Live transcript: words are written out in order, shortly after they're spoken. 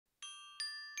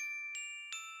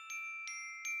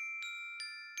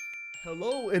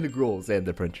Hello integrals and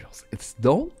differentials, it's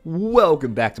Noel.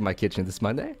 Welcome back to my kitchen this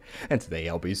Monday, and today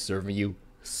I'll be serving you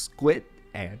squid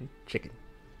and chicken.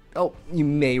 Oh, you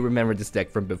may remember this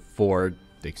deck from before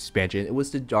the expansion. It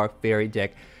was the Dark Fairy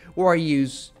deck where I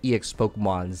used EX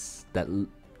Pokemons that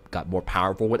got more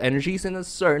powerful with energies and a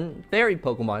certain fairy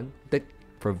Pokemon that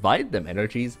provided them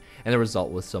energies, and the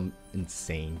result was some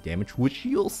insane damage, which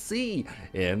you'll see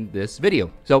in this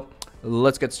video. So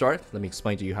let's get started. Let me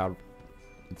explain to you how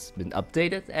it's been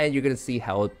updated, and you're gonna see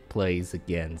how it plays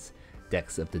against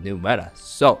decks of the new meta.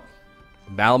 So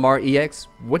Malamar-EX,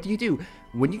 what do?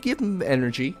 When you give him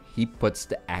energy, he puts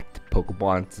the active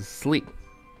Pokemon to sleep.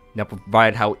 Now,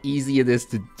 provide how easy it is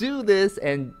to do this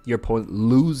and your opponent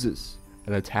loses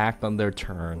an attack on their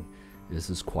turn, this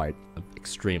is quite an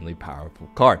extremely powerful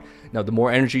card. Now, the more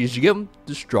energies you give him,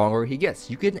 the stronger he gets.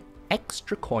 You get an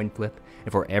extra coin flip,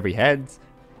 and for every heads,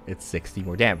 it's 60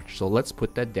 more damage. So let's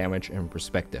put that damage in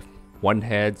perspective. 1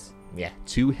 heads, yeah,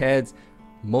 2 heads,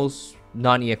 most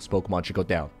non-EX Pokemon should go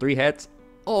down. 3 heads,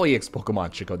 all EX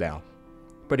Pokemon should go down.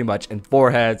 Pretty much. And 4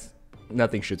 heads,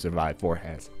 nothing should survive 4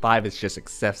 heads. 5 is just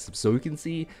excessive. So you can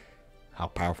see how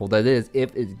powerful that is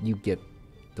if you get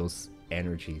those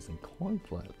energies and coin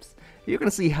flips. You're gonna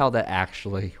see how that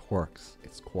actually works.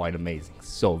 It's quite amazing.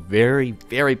 So very,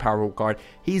 very powerful card.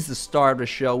 He's the star of the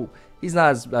show. He's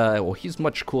not as, well, he's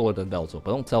much cooler than Yveltal,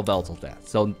 but don't tell Yveltal that.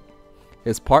 So,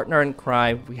 his partner in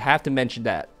crime, we have to mention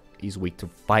that he's weak to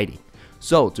fighting.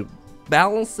 So, to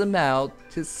balance him out,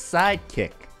 his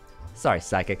sidekick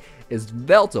is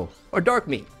Yveltal, or Dark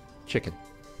Meat, Chicken.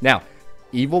 Now,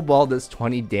 Evil Ball does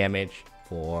 20 damage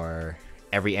for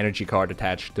every energy card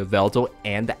attached to Yveltal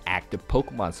and the active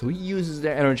Pokemon. So, he uses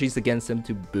their energies against him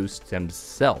to boost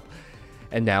himself.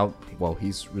 And now, well,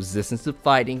 he's resistant to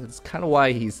fighting. That's kind of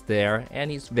why he's there.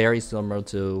 And he's very similar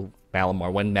to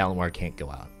Malamar when Malamar can't go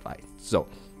out and fight. So,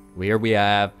 here we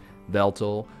have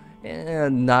Yveltal.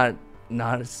 And not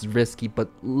as risky, but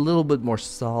a little bit more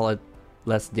solid.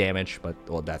 Less damage, but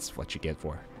well, that's what you get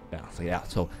for now. So, yeah,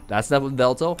 so that's that with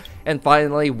Yveltal. And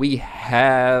finally, we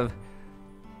have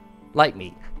Light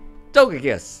Meat,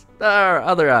 Togekiss, our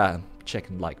other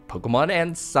chicken-like Pokemon,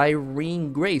 and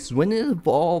Siren Grace. When it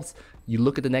evolves, you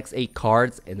look at the next 8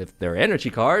 cards, and if they're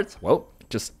energy cards, well,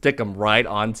 just stick them right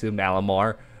onto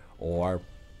Malamar or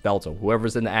Yveltal,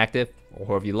 whoever's in the active, or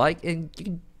whoever you like, and you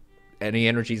can, any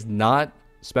energies, not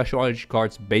special energy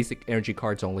cards, basic energy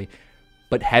cards only,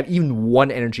 but have even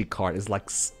 1 energy card is like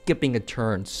skipping a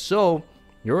turn, so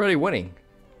you're already winning,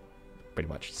 pretty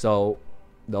much. So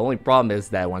the only problem is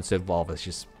that once it evolves, it's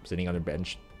just sitting on the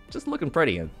bench, just looking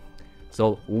pretty, and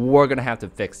so we're gonna have to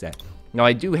fix that. Now,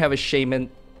 I do have a Shaymin.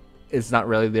 It's not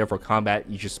really there for combat.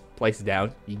 You just place it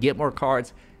down. You get more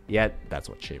cards. Yet, that's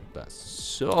what Shaymin does.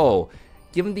 So,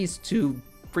 given these 2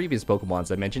 previous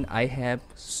Pokemons I mentioned, I have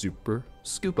Super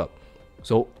Scoop Up.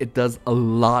 So, it does a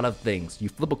lot of things. You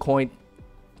flip a coin.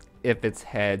 If it's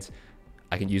heads,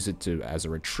 I can use it as a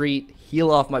retreat,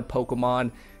 heal off my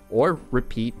Pokemon, or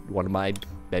repeat one of my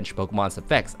bench Pokemon's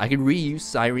effects. I can reuse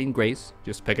Siren Grace.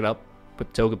 Just pick it up,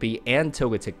 put Togepi and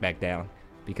Togetic back down,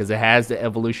 because it has the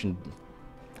evolution.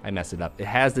 I messed it up. It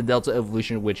has the Delta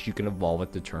evolution, which you can evolve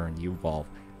at the turn you evolve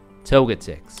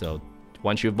Togetic. So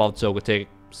once you evolve Togetic,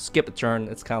 skip a turn.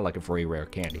 It's kind of like a free rare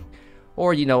candy.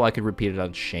 Or, you know, I could repeat it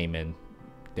on Shaymin.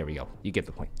 There we go. You get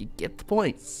the point. You get the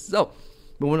point. So,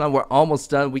 moving on, we're almost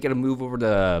done. We got to move over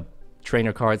to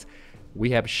trainer cards.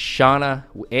 We have Shauna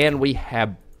and we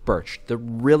have Birch. They're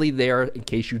really there in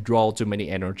case you draw too many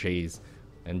energies,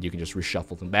 and you can just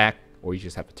reshuffle them back, or you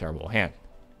just have a terrible hand.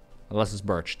 Unless it's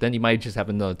Birch, then you might just have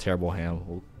another terrible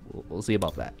hand. We'll see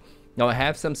about that. Now, I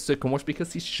have some Sycamores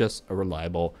because he's just a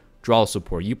reliable draw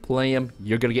support. You play him,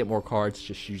 you're gonna get more cards.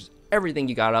 Just use everything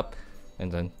you got up, and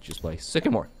then just play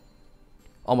Sycamore.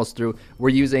 Almost through. We're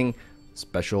using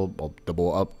special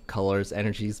double up colors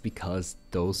energies because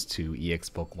those 2 EX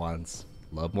Pokemons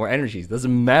love more energies.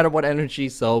 Doesn't matter what energy,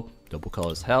 so double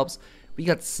colors helps. We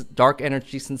got dark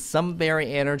energies and some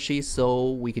fairy energy,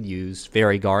 so we could use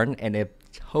Fairy Garden. And if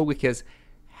Togekiss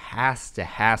has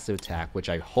to attack, which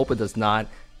I hope it does not.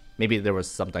 Maybe there was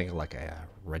something like a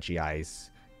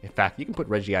Regice. In fact, you can put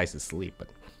Regice to sleep, but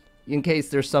in case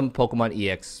there's some Pokemon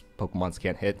EX Pokemons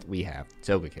can't hit, we have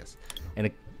Togekiss, and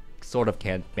it sort of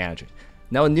can't manage it.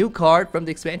 Now, a new card from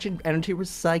the expansion, Energy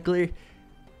Recycler,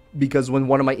 because when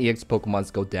one of my EX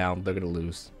Pokemons go down, they're gonna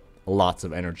lose lots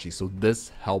of energy, so this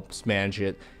helps manage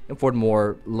it and for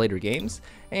more later games.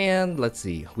 And let's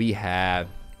see, we have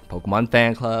Pokemon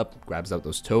Fan Club, grabs out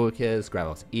those Togekiss,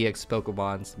 grabs out EX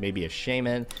Pokemons, maybe a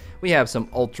Shaymin. We have some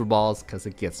Ultra Balls because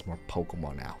it gets more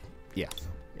Pokemon out. Yes.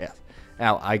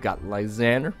 Now, I got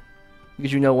Lysandre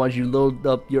Because you know once you load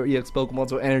up your EX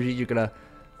Pokemon with energy, you're gonna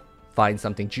find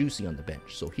something juicy on the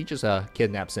bench. So he just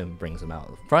kidnaps him, brings him out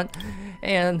of the front.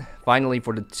 And finally,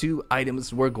 for the 2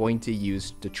 items, we're going to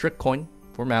use the Trick Coin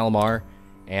for Malamar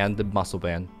and the Muscle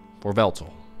Band for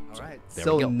Yveltal. Alright,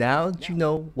 so now that you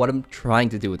know what I'm trying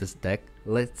to do with this deck,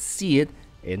 let's see it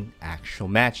in actual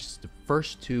matches. The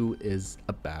first 2 is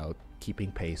about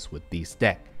keeping pace with these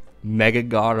deck. Mega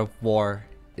Gardevoir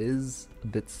is a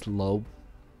bit slow,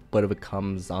 but if it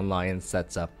comes online and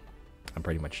sets up, I'm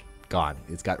pretty much gone.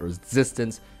 It's got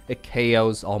resistance, it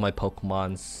KOs all my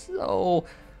Pokemon, so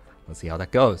let's see how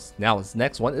that goes. Now this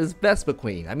next one is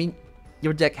Vespiquen. I mean,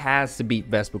 your deck has to beat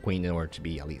Vespiquen in order to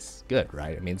be at least good,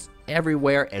 right? I mean, it's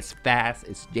everywhere, it's fast,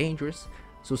 it's dangerous,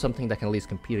 so something that can at least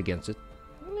compete against it,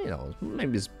 you know,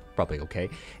 maybe it's probably okay.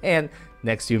 And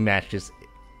next 2 matches,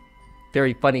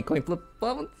 very funny coin flip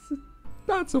moments,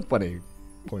 not so funny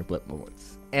coin flip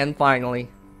moments. And finally,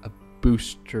 a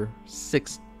booster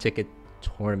 6-ticket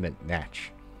tournament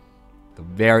match. The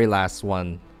very last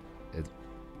one is,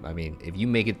 I mean, if you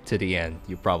make it to the end,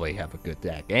 you probably have a good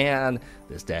deck. And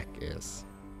this deck is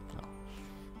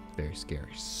very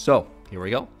scary. So, here we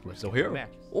go. So here,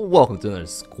 welcome to another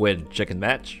Squid Chicken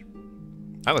match.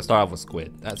 I'm gonna start off with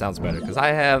Squid. That sounds better because I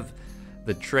have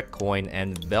the Trick Coin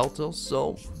and Yveltal.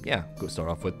 So yeah, go start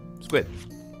off with Squid.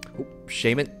 Oh,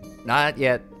 Shaymin, not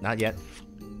yet, not yet.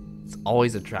 It's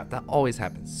always a trap. That always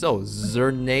happens. So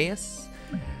Xerneas.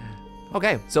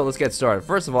 Okay, so let's get started.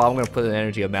 First of all, I'm gonna put an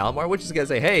energy of Malamar, which is gonna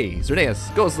say, "Hey,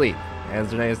 Xerneas, go sleep." And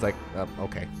Xerneas like,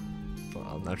 okay. Well,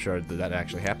 I'm not sure that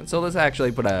actually happened. So let's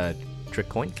actually put a Trick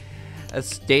Coin, a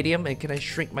Stadium, and can I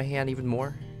shrink my hand even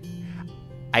more?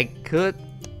 I could,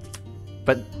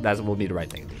 but that will be the right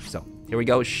thing to do. So here we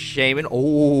go, Shaymin.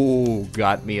 Oh,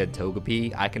 got me a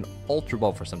Togepi. I can Ultra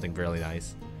Ball for something really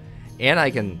nice, and I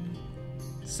can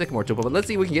Sycamore Togepi. But let's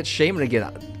see if we can get Shaymin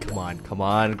again. Come on, come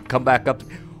on, come back up.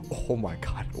 Oh my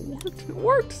God, it worked, it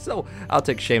worked. So I'll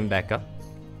take Shaymin back up.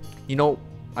 You know,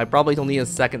 I probably don't need a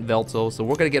second Yveltal, so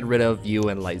we're gonna get rid of you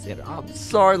and Lysandre. I'm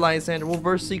sorry, Lysandre.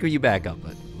 We'll Seeker you back up,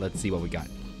 but let's see what we got.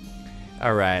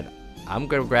 All right. I'm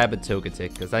gonna grab a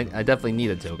Togetic because I definitely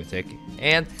need a Togetic.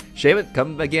 And Shaymin,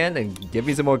 come again and give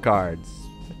me some more cards.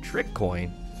 A Trick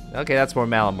Coin. Okay, that's for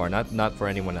Malamar, not for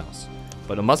anyone else.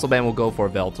 But a Muscle Band will go for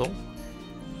Yveltal.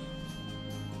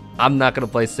 I'm not gonna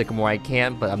play Sycamore. I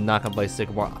can, but I'm not gonna play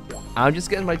Sycamore. I'm just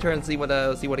getting my turn and see what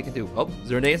it can do. Oh,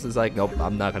 Xerneas is like, nope,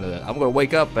 I'm gonna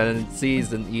wake up and it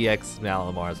sees an EX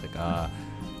Malamar. It's like, I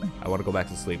want to go back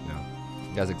to sleep now.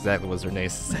 That's exactly what Xerneas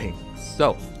is saying.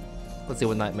 So. Let's see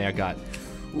what Nightmare got.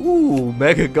 Ooh,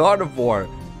 Mega Gardevoir.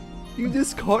 You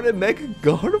discarded Mega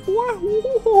Gardevoir?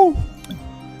 Ooh.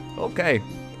 Okay.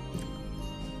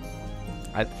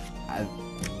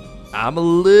 I'm a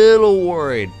little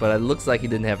worried, but it looks like he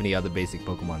didn't have any other basic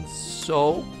Pokemon.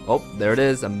 So, oh, there it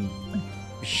is.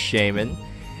 Shaymin.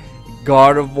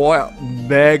 Gardevoir.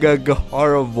 Mega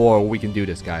Gardevoir. We can do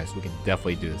this, guys. We can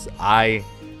definitely do this. I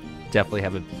definitely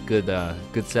have a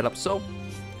good setup. So,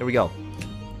 here we go.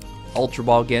 Ultra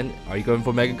Ball again. Are you going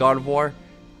for Mega Gardevoir?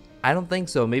 I don't think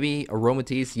so. Maybe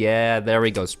Aromatisse. Yeah, there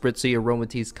we go. Spritzy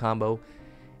Aromatisse combo.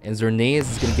 And Xerneas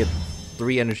is going to get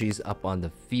 3 energies up on the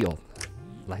field.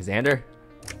 Lysandre,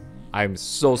 I'm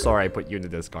so sorry I put you in the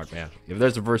discard, man. If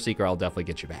there's a Vespiquen, I'll definitely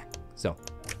get you back. So,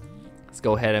 let's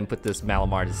go ahead and put this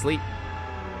Malamar to sleep.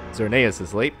 Xerneas to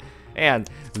sleep. And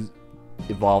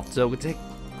evolve Togetic.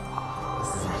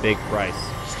 This is a big price.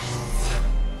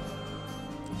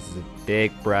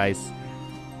 Big price.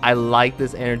 I like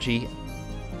this energy.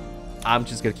 I'm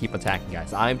just gonna keep attacking,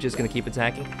 guys. I'm just gonna keep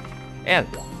attacking. And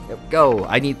go.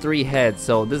 I need 3 heads,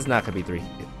 so this is not gonna be 3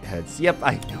 heads. Yep,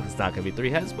 I know it's not gonna be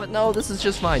 3 heads, but no, this is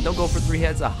just fine. Don't go for 3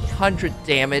 heads. 100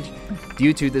 damage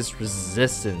due to this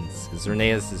resistance.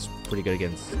 Xerneas is pretty good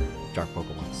against dark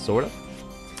Pokemon, sorta.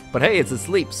 But hey, it's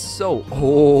asleep. So,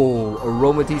 oh,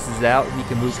 Aromatisse is out. He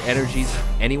can move energies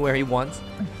anywhere he wants.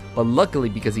 But luckily,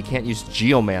 because he can't use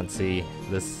Geomancy,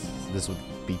 this would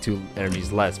be 2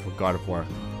 energies less for Gardevoir.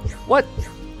 What?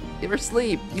 You're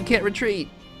asleep. You can't retreat.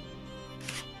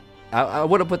 I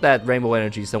would have put that Rainbow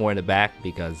Energy somewhere in the back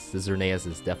because this Xerneas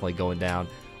is definitely going down.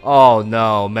 Oh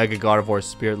no, Mega Gardevoir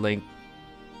Spirit Link.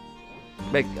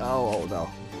 Oh no.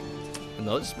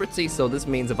 No, it's Spritzy, so this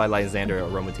means if I Lysandre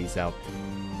Aromatisse out,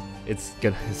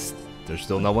 there's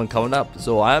still no one coming up.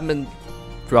 So I'm in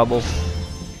trouble.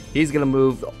 He's gonna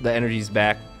move the energies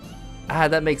back.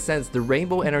 That makes sense. The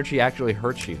Rainbow Energy actually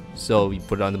hurts you. So you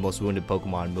put it on the most wounded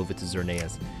Pokemon, move it to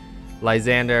Xerneas.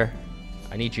 Lysandre,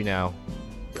 I need you now.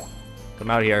 Come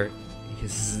out here.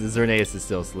 Xerneas is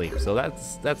still asleep, so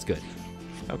that's good.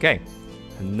 Okay.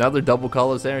 Another double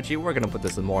colorless energy. We're gonna put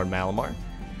this in more in Malamar.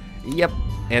 Yep,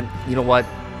 and you know what?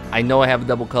 I know I have a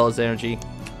double colorless energy.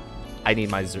 I need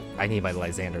my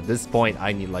Lysandre. At this point,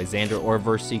 I need Lysandre or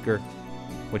Vespiquen,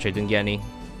 which I didn't get any.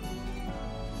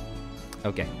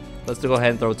 Okay, let's go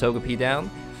ahead and throw Togepi down.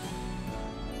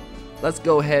 Let's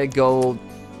go ahead and go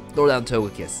throw down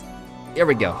Togekiss. Here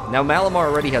we go. Now Malamar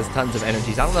already has tons of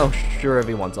energies. I don't know sure if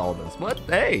he wants all of this, but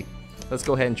hey, let's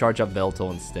go ahead and charge up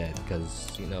Yveltal instead,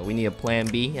 because you know we need a plan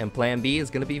B, and plan B is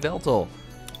gonna be Yveltal.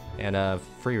 And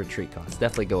free retreat cost.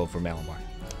 Definitely go for Malamar.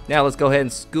 Now let's go ahead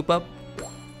and scoop up.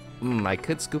 I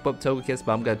could scoop up Togekiss,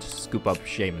 but I'm gonna just scoop up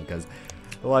Shaymin, because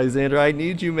Lysandre, I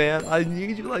need you, man. I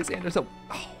need you, Lysandre. So,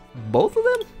 both of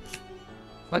them?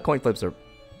 My coin flips are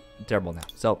terrible now.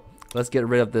 So, let's get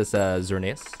rid of this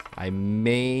Xerneas.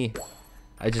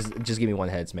 Just give me one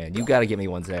heads, man. You gotta give me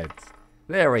one heads.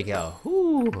 There we go.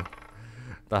 Whew.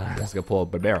 Thought I was gonna pull a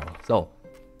Barbaro. So,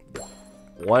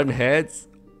 one heads,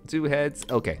 two heads.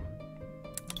 Okay.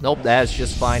 Nope, that's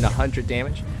just fine. 100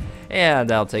 damage.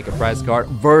 And I'll take a prize card.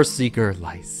 Vespiquen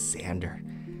Lysandre.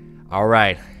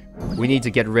 Alright. We need to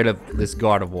get rid of this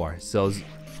Gardevoir. So,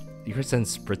 you can send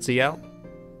Spritzy out?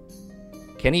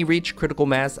 Can he reach critical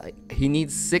mass? He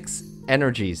needs 6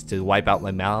 energies to wipe out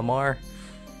my Malamar.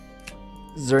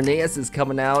 Xerneas is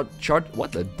coming out.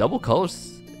 What, the double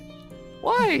colors?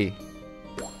 Why?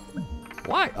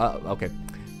 Why? Okay.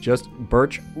 Just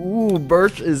Birch. Ooh,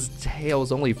 Birch is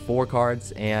tails. Only 4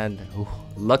 cards. And ooh,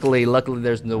 luckily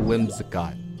there's no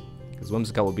Whimsicott. Because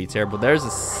Whimsicott would be terrible. There's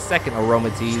a second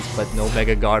Aromatisse, but no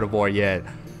Mega Gardevoir yet.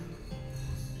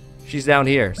 She's down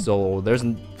here. So there's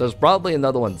probably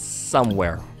another one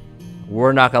somewhere.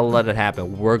 We're not going to let it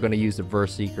happen. We're going to use the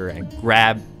Vespiquen and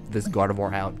grab this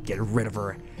Gardevoir out, get rid of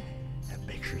her, and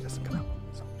make sure it doesn't come out.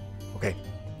 So, okay.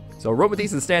 So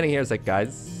Aromatisse is standing here. It's like,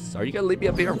 guys, are you going to leave me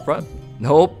up here in front?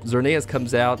 Nope. Xerneas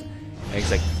comes out, and he's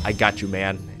like, I got you,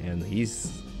 man. And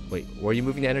he's... Wait, were you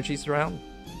moving the energies around?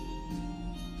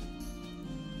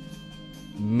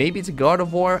 Maybe it's a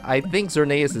Gardevoir. I think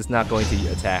Xerneas is not going to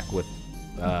attack with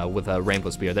a Rainbow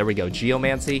Spear. There we go.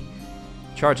 Geomancy.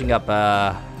 Charging up.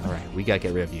 Alright, we gotta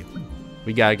get rid of you.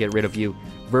 We gotta get rid of you.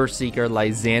 Vespiquen,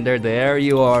 Lysandre. There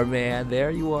you are, man.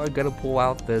 There you are. Gonna pull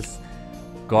out this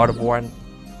Gardevoir.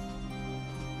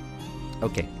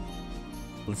 Okay.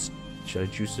 Should I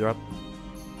juice her up?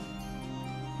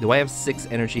 Do I have 6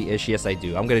 energy-ish? Yes, I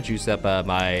do. I'm gonna juice up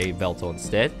my Yveltal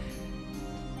instead.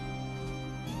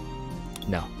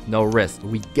 No risk.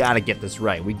 We gotta get this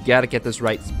right. We gotta get this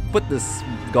right. Put this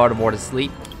Gardevoir to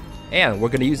sleep. And we're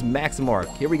gonna use Maximark.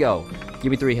 Here we go.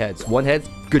 Give me 3 heads. 1 head,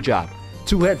 good job.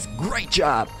 2 heads, great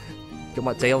job. Come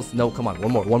on, tails. No, come on.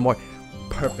 One more.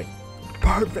 Perfect.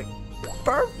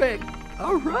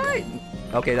 All right.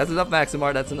 Okay, that's enough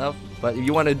Maximark. That's enough. But if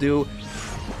you want to do...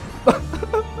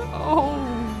 oh,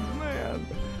 man.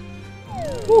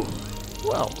 Whew.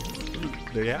 Well,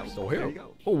 there you have it. So here you go.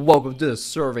 Welcome to the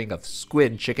serving of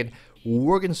Squid chicken.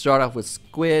 We're going to start off with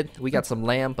Squid. We got some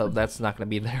lamb, but that's not going to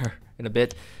be there in a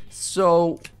bit.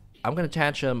 So, I'm going to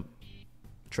attach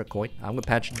Trick Coin. I'm going to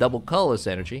patch double colorless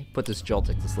energy. Put this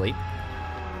Joltik to sleep.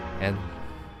 And,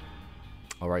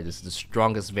 alright, this is the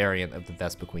strongest variant of the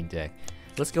Vespiquen deck.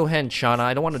 Let's go ahead and Shauna.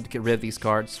 I don't want to get rid of these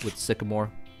cards with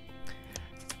Sycamore.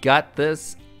 Got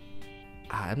this.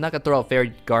 I'm not going to throw out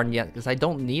Fairy Garden yet because I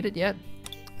don't need it yet.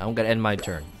 I'm going to end my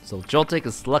turn. So Joltik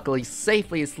is luckily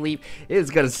safely asleep. It is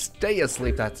going to stay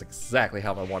asleep. That's exactly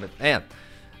how I want it. And,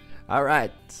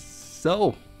 alright.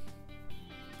 So,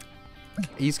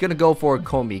 he's going to go for a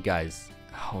Combi, guys.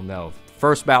 Oh no.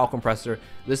 First Battle Compressor.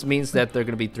 This means that there are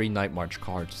going to be 3 Night March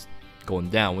cards going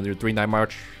down. When there are 3 Night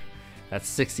March, that's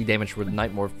 60 damage for the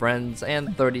Nightmare Friends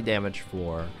and 30 damage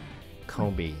for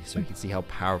Combi. So you can see how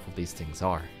powerful these things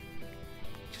are.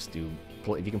 Just do,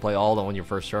 if you can play all of them on your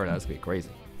first turn, that's going to be crazy.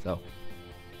 So,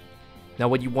 now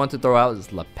what you want to throw out is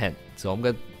Lapent. So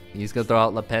he's going to throw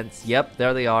out Lapents. Yep,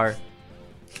 there they are.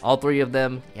 All 3 of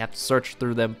them. You have to search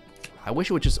through them. I wish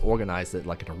it would just organize it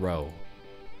like in a row.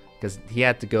 Because he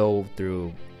had to go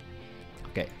through...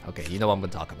 Okay, you know what I'm going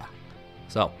to talk about.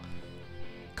 So,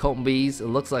 Combis, it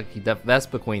looks like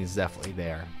Vespiquen is definitely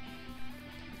there.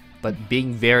 But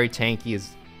being very tanky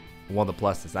is one of the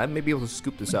pluses. I may be able to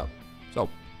scoop this up. So,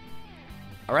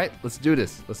 alright, let's do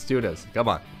this. Come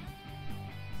on.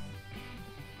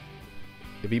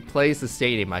 If he plays the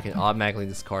stadium, I can automatically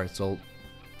discard. So,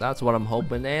 that's what I'm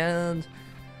hoping. And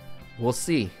we'll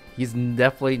see. He's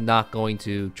definitely not going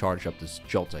to charge up this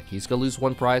Joltik. He's going to lose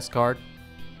 1 prize card.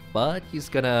 But he's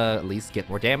going to at least get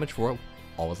more damage for it.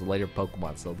 Always a later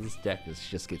Pokemon. So, this deck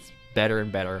just gets better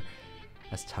and better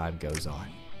as time goes on.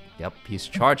 Yep, he's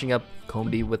charging up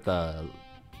Combi with a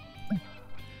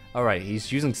Alright,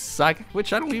 he's using Psychic,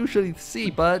 which I don't usually see,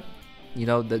 but you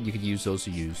know that you could use those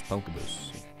to use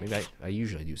Pokeballs. Maybe I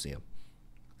usually do see them.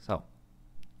 So,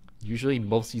 usually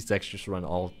most of these decks just run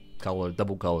all color,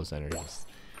 double colors energies.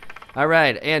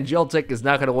 Alright, and Joltik is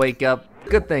not going to wake up.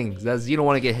 Good thing, as you don't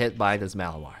want to get hit by this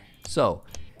Malamar. So,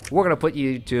 we're going to put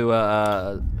you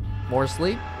to more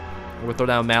sleep. We're going to throw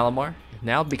down Malamar.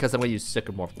 Now, because I'm going to use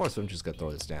Sycamore, of course, I'm just going to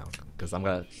throw this down. Because I'm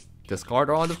going to discard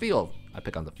her on the field. I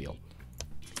pick on the field.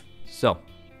 So,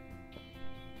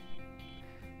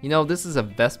 you know, this is a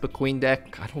Vespiquen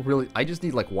deck. I just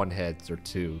need like 1 heads or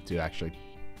 2 to actually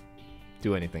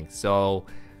do anything. So,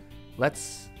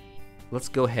 let's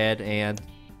go ahead and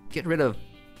get rid of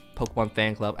Pokemon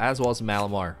Fan Club as well as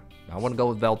Malamar. I want to go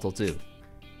with Yveltal too.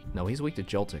 No, he's weak to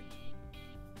Joltik.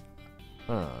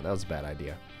 Oh, that was a bad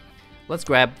idea. Let's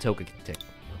grab Togetic.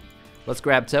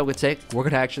 We're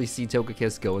going to actually see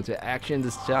Togekiss go into action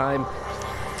this time.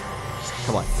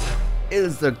 Come on. It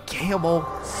is the Camel.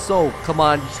 So, come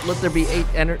on. Let there be 8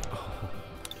 energy.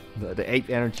 The 8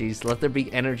 energies. Let there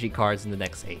be energy cards in the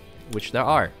next 8. Which there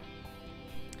are.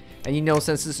 And you know,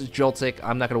 since this is Joltik,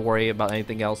 I'm not going to worry about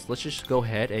anything else. Let's just go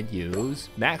ahead and use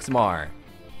Maximar.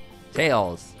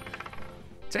 Tails.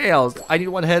 I need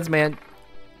 1 heads, man.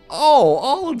 Oh,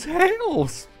 all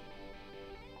tails.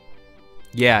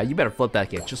 Yeah, you better flip that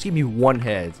kid. Just give me 1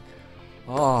 head.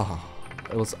 Oh,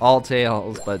 it was all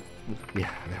tails, but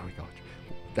yeah, there we go.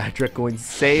 That Trick Coin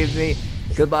saved me.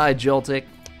 Goodbye, Joltik.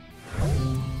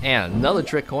 And another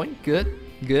Trick Coin. Good.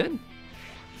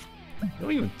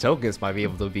 Not even Togekiss might be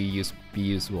able to be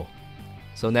useful.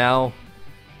 So now,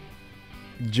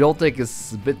 Joltik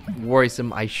is a bit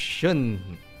worrisome. I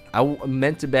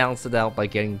meant to balance it out by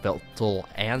getting Yveltal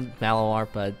and Malamar,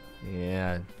 but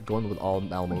yeah, going with all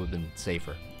Malamar would have been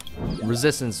safer.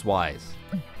 Resistance-wise.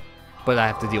 But I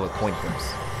have to deal with Coin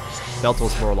first.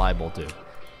 Yveltal's more reliable too.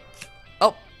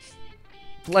 Oh!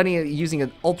 Plenty of using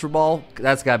an Ultra Ball.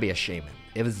 That's gotta be a Shaymin.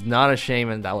 If it's not a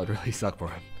Shaymin, that would really suck for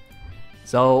him.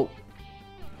 So,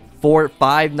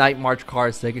 5 Night March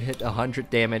cards, they can hit 100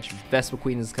 damage.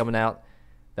 Vespiquen is coming out.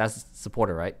 That's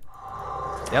supporter, right?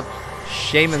 Yep.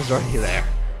 Shaymin's already there.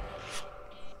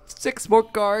 6 more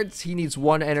cards. He needs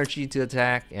 1 energy to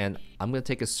attack, and I'm going to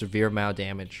take a severe amount of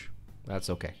damage. That's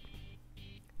okay.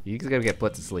 He's going to get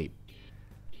put to sleep.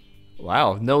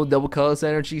 Wow, no double colors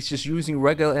energies, just using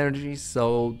regular energies,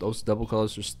 so those double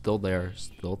colors are still there,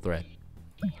 still a threat.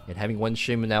 And having 1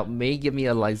 Shaymin out may give me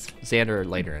a Lysandre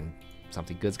later, and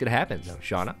something good's gonna happen. So,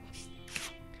 Shauna.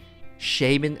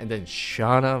 Shaymin and then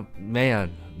Shauna.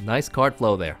 Man, nice card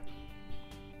flow there.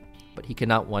 But he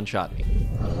cannot one-shot me.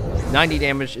 90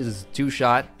 damage is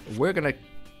 2-shot. We're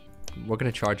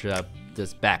gonna charge up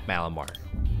this back Malamar.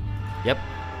 Yep.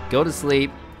 Go to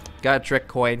sleep. Got a Trick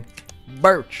Coin.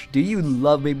 Birch, do you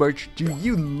love me, Birch? Do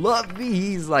you love me?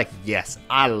 He's like, yes,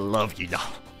 I love you,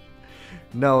 dog.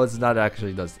 No, it's not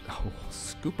actually does. Oh,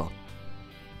 scoop up.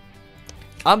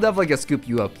 I'm definitely gonna scoop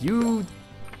you up. You.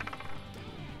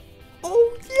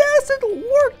 Oh yes, it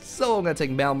worked. So I'm gonna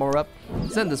take Malamar up,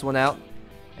 send this one out,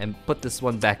 and put this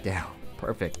one back down.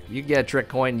 Perfect. You get a Trick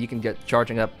Coin. You can get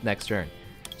charging up next turn.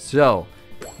 So,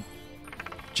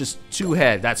 just 2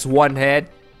 head. That's 1 head.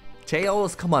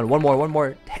 Tails, come on, one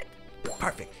more head.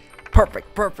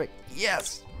 Perfect.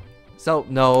 Yes. So,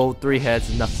 no, 3 heads,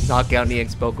 enough to knock out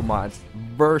EX Pokemons.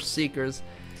 Birch Seekers.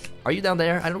 Are you down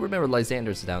there? I don't remember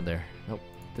Lysandre's down there. Nope,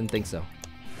 didn't think so.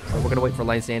 So we're gonna wait for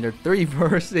Lysandre. 3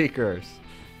 Birch Seekers.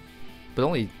 But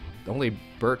only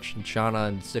Birch and Shauna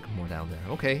and Sycamore down there.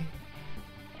 Okay.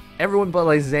 Everyone but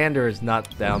Lysandre is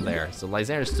not down there. So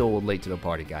Lysandre's still late to the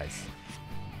party, guys.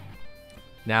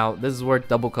 Now, this is where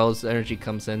double colors energy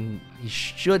comes in. You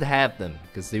should have them,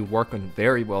 because they work on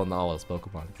very well in all those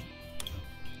Pokemon.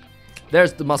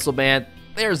 There's the Muscle Band.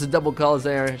 There's the double colors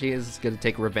energy. It's going to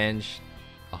take revenge.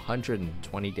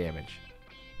 120 damage.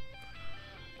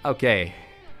 Okay.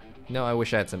 No, I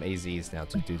wish I had some AZs now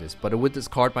to do this. But it would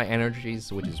discard my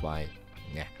energies, which is why,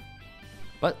 yeah.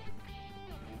 But,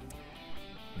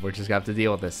 we're just going to have to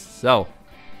deal with this. So,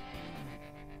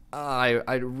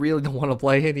 I really don't want to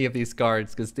play any of these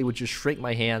cards because they would just shrink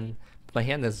my hand. My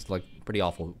hand is like pretty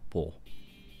awful pull.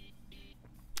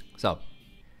 So,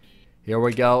 here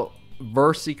we go.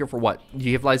 Birch Seeker for what? Do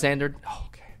you have Lysandre? Oh,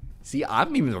 okay. See,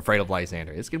 I'm even afraid of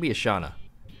Lysandre. It's going to be a Shauna.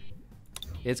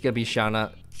 It's going to be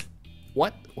Shauna.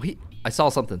 What? Wait, I saw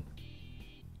something.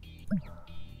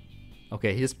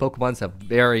 Okay, his Pokemons have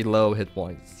very low hit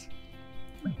points.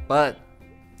 But,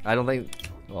 I don't think...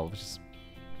 Well, just...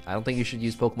 I don't think you should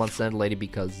use Pokemon Send Lady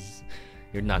because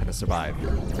you're not going to survive.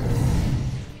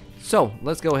 So,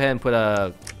 let's go ahead and put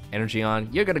energy on.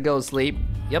 You're going to go to sleep.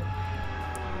 Yep.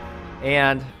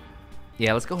 And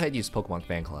Yeah, let's go ahead and use Pokemon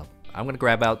Fan Club. I'm gonna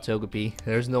grab out Togepi.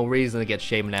 There's no reason to get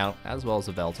Shaymin out, as well as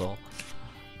a Yveltal.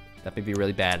 That may be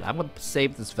really bad. I'm gonna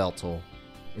save this Yveltal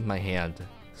in my hand,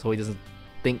 so he doesn't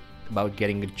think about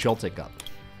getting a Joltik up.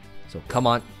 So come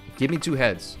on, give me 2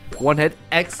 heads. 1 head,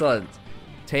 excellent.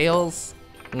 Tails,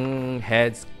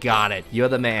 heads, got it. You're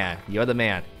the man. You're the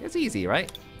man. It's easy,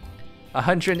 right?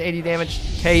 180 damage,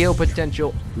 KO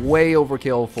potential, way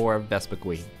overkill for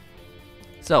Vespiquen.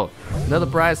 So, another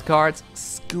prize cards,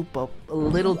 scoop up a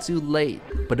little too late,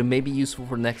 but it may be useful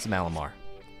for next Malamar.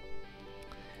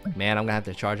 Man, I'm gonna have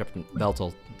to charge up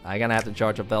Yveltal. I'm gonna have to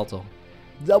charge up Yveltal.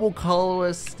 Double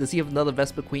colorless, does he have another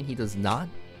Vespiquen? He does not.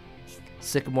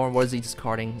 Sycamore, what is he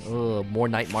discarding? Ugh, more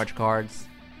Night March cards.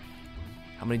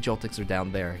 How many Joltiks are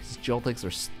down there? His Joltiks are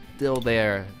still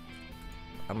there.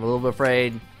 I'm a little bit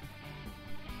afraid.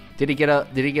 Did he get a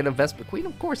Vespiquen?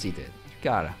 Of course he did. You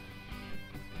gotta.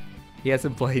 He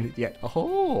hasn't played it yet.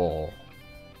 Oh.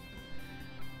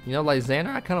 You know,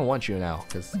 Lysandre, I kind of want you now,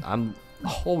 because I'm...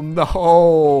 Oh,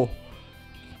 no.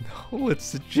 No,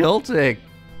 it's a Joltik.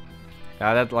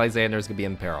 That Lysandre is going to be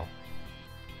in peril.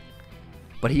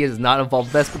 But he has not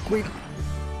evolved Vespiquen.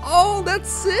 Oh,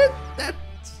 that's it? That's...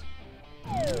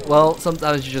 Well,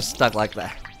 sometimes you're just stuck like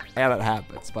that. And it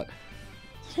happens, but...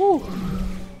 Whew.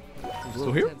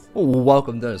 So here,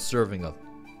 welcome to a serving of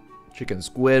chicken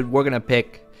squid. We're gonna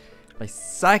pick my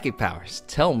psychic powers.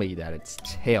 Tell me that it's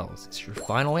tails. Is your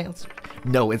final answer?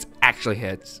 No, it's actually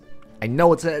heads. I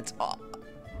know it's heads. Oh.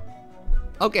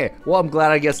 Okay, well I'm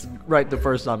glad I guessed right the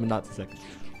first time and not the second.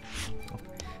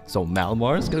 So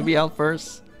Malamar is gonna be out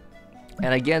first,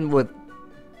 and again with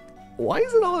why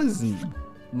is it always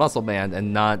Muscle Man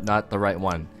and not the right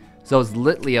one? So it's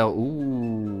Litleo.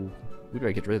 Ooh. We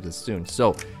better get rid of this soon.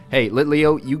 So, hey,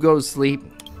 Litleo, you go to sleep.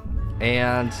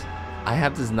 And I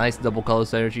have this nice double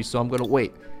colorless energy, so I'm going to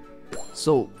wait.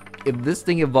 So, if this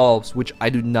thing evolves, which I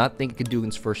do not think it can do in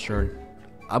its first turn,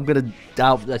 I'm going to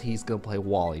doubt that he's going to play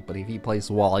Wally. But if he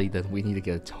plays Wally, then we need to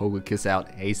get a Togekiss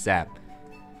out ASAP.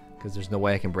 Because there's no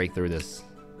way I can break through this.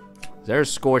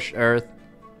 There's Scorched Earth.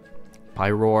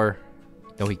 Pyroar.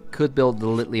 No, he could build the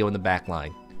Litleo in the back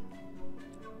line.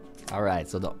 Alright,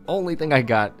 so the only thing I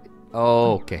got...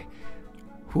 Oh, okay.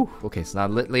 Whew, okay, it's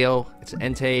not Litleo. It's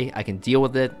Entei. I can deal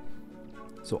with it.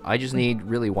 So I just need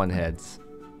really 1 heads.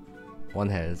 1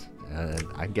 heads. And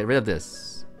I can get rid of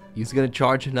this. He's gonna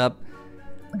charge it up.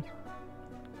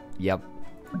 Yep.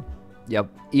 Yep.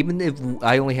 Even if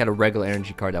I only had a regular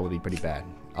energy card, that would be pretty bad.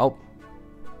 Oh.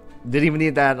 Didn't even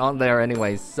need that on there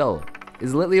anyways. So,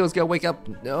 is Litleo's gonna wake up?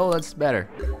 No, that's better.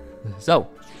 So,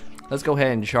 let's go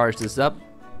ahead and charge this up.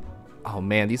 Oh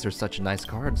man, these are such nice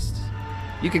cards.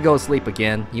 You can go to sleep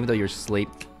again, even though you're asleep.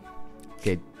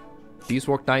 Okay, these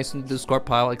work nice in the discard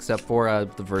pile, except for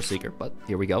the Vespiquen, but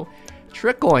here we go.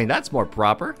 Trick Coin, that's more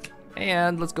proper.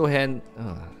 And let's go ahead and...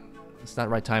 it's not the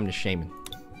right time to Shaymin.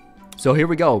 So here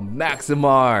we go,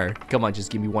 Maximar. Come on,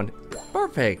 just give me 1.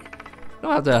 Perfect.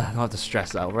 Don't have to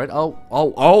stress out, right?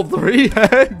 Oh, 3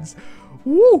 heads.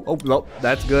 Woo! Oh, no,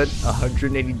 that's good.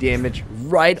 180 damage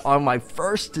right on my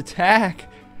first attack.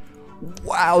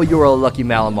 Wow, you're a lucky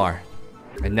Malamar.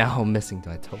 And now I'm missing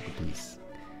my Togepi's.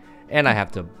 And I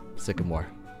have to Sycamore.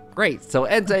 Great, so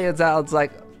Entei is out. It's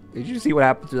like, did you see what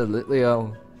happened to the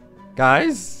Litleo?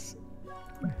 Guys?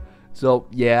 So,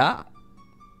 yeah.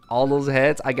 All those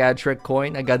heads. I got a Trick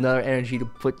Coin. I got another energy to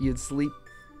put you to sleep.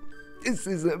 This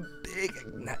is a big,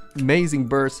 amazing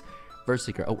burst.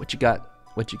 Seeker. Oh, what you got?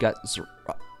 What you got?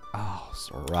 Oh,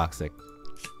 Soroxic.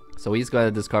 So he's going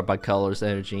to discard by colorless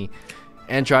energy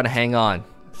and try to hang on.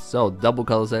 So double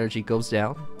colorless energy goes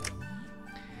down.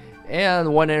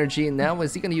 And 1 energy. And now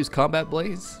is he going to use Combat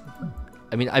Blaze?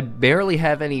 I mean, I barely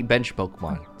have any bench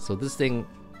Pokemon. So this thing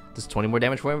does 20 more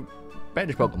damage for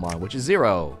bench Pokemon, which is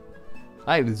 0.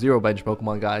 I have 0 bench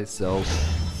Pokemon, guys. So,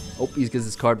 oh, he gets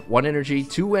this card. 1 energy,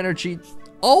 2 energy.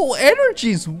 Oh,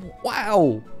 energies!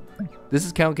 Wow! This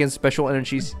is count against special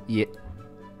energies. Yeah.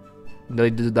 No, he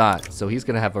did not. So he's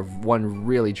gonna have a 1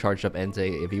 really charged up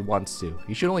Entei if he wants to.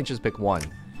 He should only just pick 1.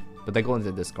 But they go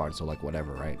into this card, so like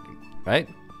whatever, right? Right?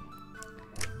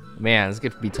 Man, it's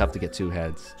gonna be tough to get 2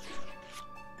 heads.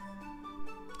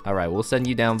 Alright, we'll send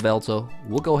you down, Yveltal.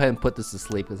 We'll go ahead and put this to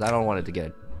sleep because I don't want it to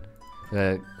get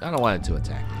I don't want it to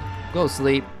attack. Go to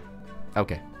sleep.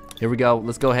 Okay. Here we go.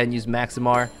 Let's go ahead and use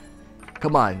Maximar.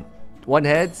 Come on. 1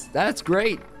 heads. That's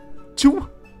great. 2.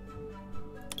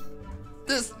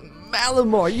 This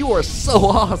Malamar, you are so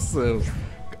awesome.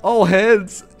 All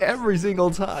heads every single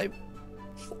time.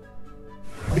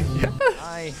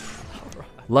 Yes.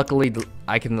 Luckily,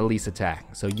 I can at least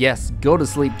attack. So yes, go to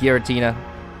sleep, Giratina.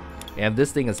 And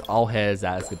this thing is all heads.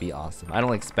 That is going to be awesome. I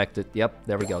don't expect it. Yep,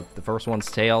 there we go. The first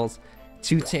one's tails.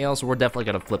 2 tails. We're definitely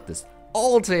going to flip this.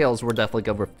 All tails. We're definitely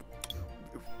going to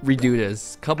redo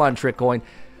this. Come on, Trick Coin.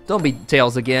 Don't be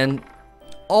tails again.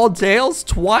 All tails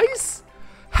twice?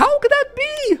 How could that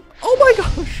be? Oh my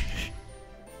gosh.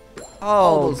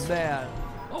 Oh, man.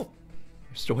 Oh,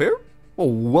 you're still here? Oh,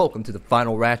 welcome to the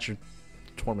final Ratchet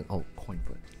tournament. Oh, coin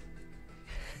flip.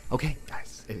 Okay,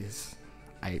 guys, it is.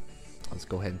 Let's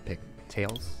go ahead and pick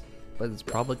tails, but it's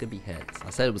probably gonna be heads. I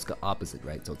said it was the opposite,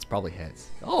 right? So it's probably heads.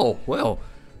 Oh, well,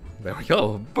 there we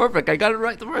go. Perfect. I got it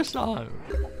right the first time.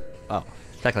 Oh,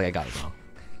 technically I got it wrong.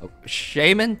 Oh,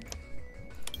 Shaymin.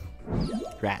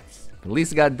 Rats. At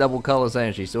least it got double colors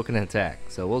energy, so it can attack.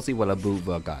 So we'll see what a boo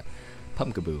got.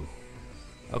 Pumpkaboo.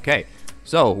 Okay,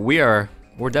 so we're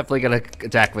definitely gonna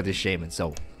attack with this Shaymin.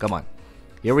 So come on,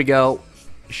 here we go.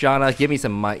 Shauna, give me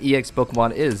some. My EX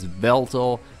Pokemon is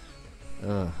Yveltal.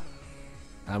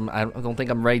 I don't think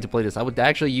I'm ready to play this. I would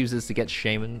actually use this to get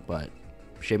Shaymin, but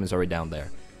Shaymin's already down there.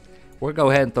 We'll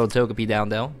go ahead and throw Togepi down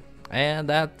though, and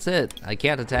that's it. I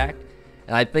can't attack,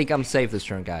 and I think I'm safe this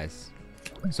turn, guys.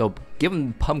 So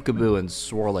given Pumpkaboo and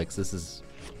Swirlix, this is,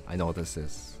 I know what this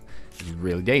is. It's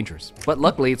really dangerous, but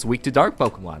luckily it's weak to dark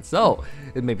Pokemon, so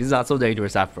maybe it's not so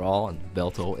dangerous after all. And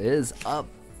Yveltal is up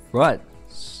front,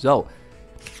 so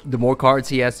the more cards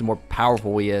he has, the more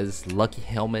powerful he is. Lucky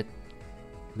Helmet.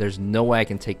 There's no way I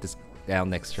can take this down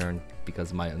next turn because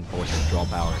of my unfortunate draw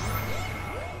power.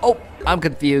 Oh, I'm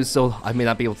confused, so I may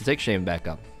not be able to take Shaymin back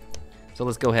up. So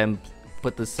let's go ahead and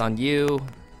put this on you.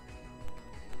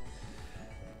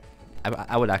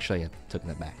 I would actually have taken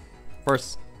that back.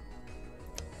 First,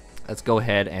 let's go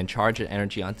ahead and charge an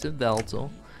energy onto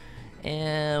Yveltal.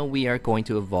 And we are going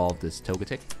to evolve this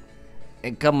Togetic.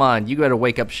 And come on, you gotta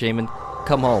wake up, Shaymin.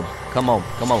 Come home, come home,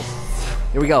 come home.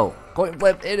 Here we go. Coin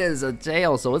flip, it is a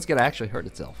tail, so it's gonna actually hurt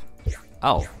itself.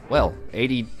 Oh, well,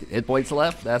 80 hit points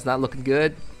left. That's not looking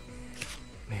good.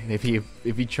 Man, if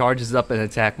he charges up and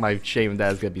attack my Shaymin,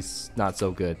 that is gonna be not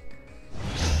so good.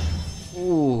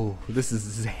 Ooh,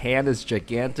 his hand is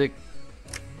gigantic.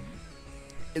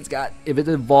 It's got, if it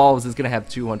evolves, it's gonna have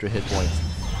 200 hit points.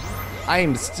 I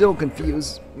am still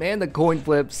confused. Man, the coin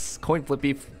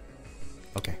flippy.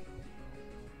 Okay.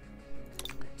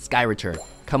 Sky Return.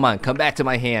 Come on, come back to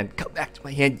my hand. Come back to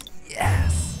my hand.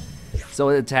 Yes. So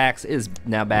it attacks is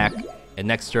now back. And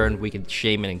next turn we can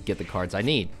Shaymin and get the cards I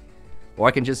need. Or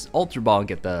I can just Ultra Ball and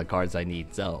get the cards I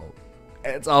need. So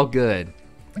it's all good.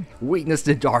 Weakness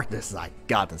to darkness. I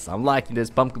got this. I'm liking this.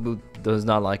 Pumpkaboo does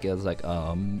not like it. I was like,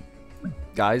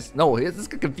 guys, no, this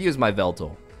could confuse my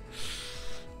Yveltal.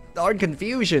 Darn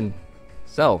confusion.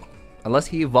 So, unless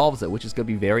he evolves it, which is gonna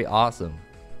be very awesome.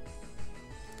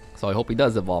 So I hope he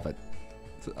does evolve it.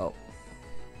 So,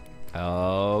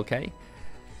 okay.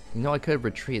 You know, I could have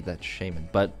retreated that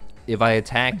Shaymin, but if I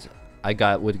attacked,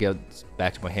 would get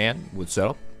back to my hand, would set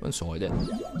up, and so I did.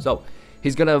 So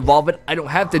he's gonna evolve it. I don't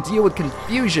have to deal with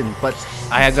confusion, but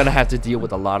I am gonna have to deal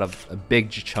with a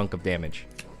big chunk of damage.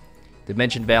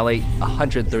 Dimension Valley,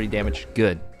 130 damage.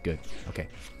 Good, good. Okay,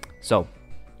 so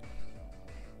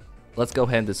let's go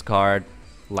ahead and discard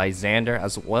Lysandre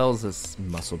as well as this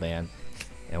Muscle Band.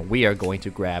 And we are going to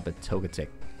grab a Togetic.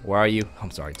 Where are you?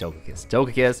 I'm sorry, Togekiss.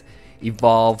 Togekiss,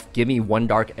 evolve. Give me 1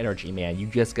 dark energy, man. You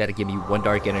just gotta give me 1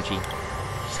 dark energy.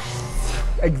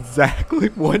 Exactly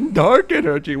 1 dark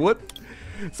energy. What?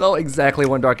 So exactly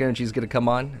 1 dark energy is gonna come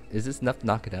on. Is this enough to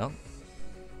knock it out?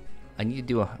 I need to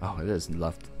do a. Oh, it is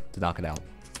enough to knock it out.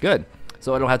 Good.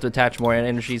 So I don't have to attach more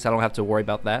energies. I don't have to worry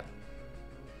about that.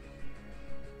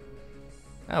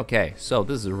 Okay, so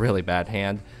this is a really bad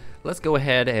hand. Let's go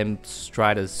ahead and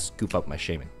try to scoop up my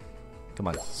Shaymin. Come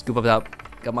on, scoop up.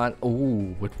 Come on.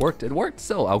 Oh, it worked. It worked.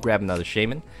 So I'll grab another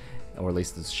Shaymin, or at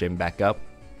least this Shaymin back up.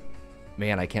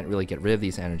 Man, I can't really get rid of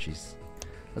these energies.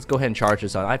 Let's go ahead and charge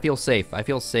this on. I feel safe. I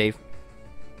feel safe.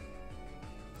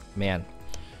 Man,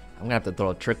 I'm gonna have to throw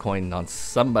a Trick Coin on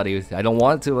somebody. I don't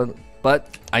want to,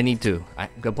 but I need to. I'm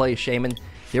gonna play a Shaymin.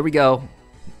 Here we go.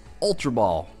 Ultra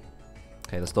Ball.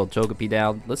 Okay, let's throw Togepi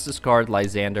down. Let's discard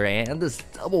Lysandre and this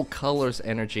double colors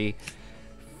energy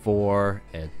for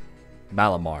a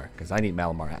Malamar, because I need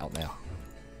Malamar out now.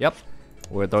 Yep,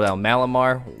 we're gonna throw down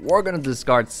Malamar. We're gonna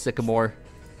discard Sycamore,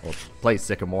 or play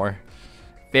Sycamore.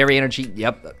 Fairy energy.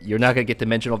 Yep, you're not gonna get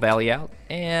Dimensional Valley out,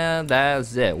 and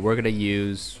that's it. We're gonna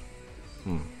use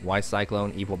Y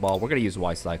Cyclone, Evil Ball. We're gonna use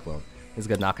Y Cyclone. This is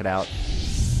gonna knock it out.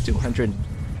 200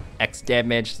 X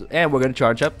damage, and we're gonna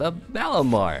charge up the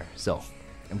Malamar. So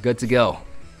I'm good to go.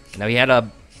 Now he had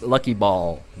a Lucky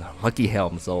Ball, Lucky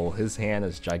Helm, so his hand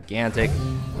is gigantic.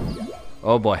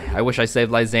 Oh boy, I wish I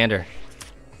saved Lysandre.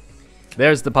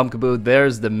 There's the Pumpkaboo.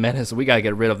 There's the Menace. We gotta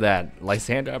get rid of that.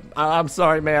 Lysandre, I'm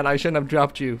sorry, man. I shouldn't have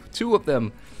dropped you. 2 of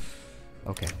them.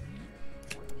 Okay.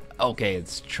 Okay,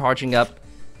 it's charging up.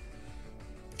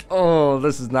 Oh,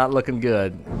 this is not looking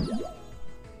good.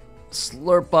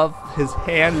 Slurpuff. His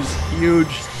hand is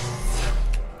huge.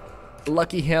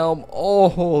 Lucky Helm.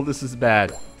 Oh, this is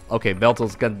bad. Okay,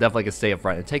 Yveltal's gonna definitely stay up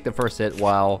front and take the first hit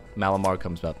while Malamar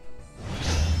comes up.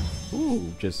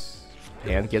 Ooh, just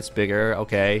hand gets bigger.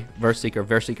 Okay,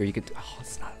 Vespiquen, you could. Oh,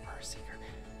 it's not a Vespiquen.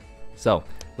 So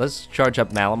let's charge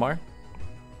up Malamar,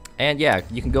 and yeah,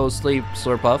 you can go sleep,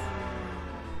 Slurpuff,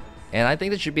 and I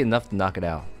think that should be enough to knock it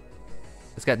out.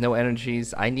 It's got no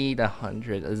energies. I need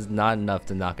 100. This is not enough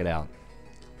to knock it out.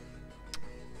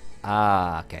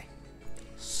 Okay.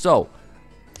 So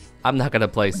I'm not gonna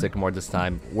play Sycamore this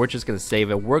time. We're just gonna save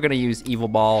it. We're gonna use Evil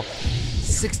Ball,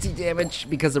 60 damage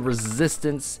because of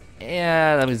resistance,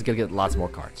 and I'm just gonna get lots more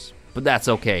cards. But that's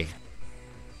okay.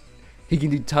 He can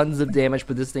do tons of damage,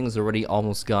 but this thing is already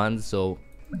almost gone. So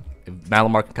if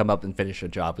Malamar can come up and finish the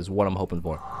job is what I'm hoping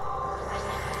for.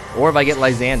 Or if I get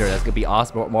Lysandre, that's gonna be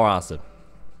awesome, more awesome.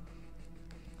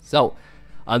 So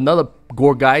another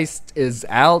Gourgesist is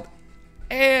out,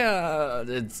 and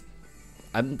it's.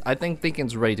 I think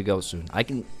Thinkin's ready to go soon. I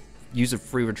can use a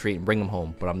free retreat and bring him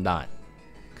home, but I'm not.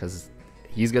 Because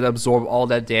he's going to absorb all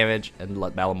that damage and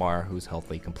let Malamar, who's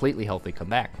healthy, completely healthy, come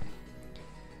back.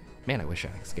 Man, I wish I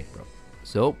could escape, bro.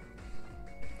 So,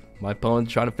 my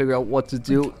opponent's trying to figure out what to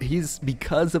do.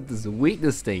 Because of this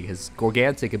weakness thing, his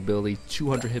Gorgantic ability,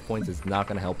 200 hit points is not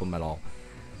going to help him at all.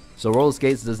 So, Roller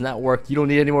Skates does not work. You don't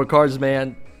need any more cards,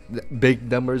 man.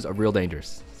 Big numbers are real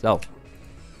dangerous. So,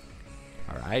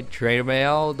 alright, Trainer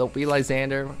Mail, don't be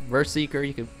Lysandre. Vespiquen,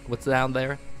 you can. What's down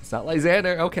there? It's not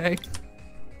Lysandre, okay.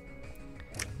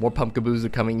 More Pumpkaboos are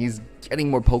coming. He's getting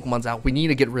more Pokemons out. We need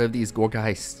to get rid of these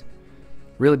Gourgesist.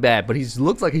 Really bad, but he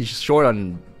looks like he's short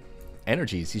on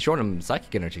energies. He's short on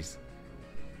psychic energies.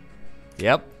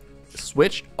 Yep.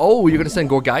 Switch. Oh, you're gonna send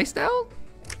Gourgesist out?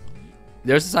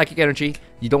 There's the psychic energy.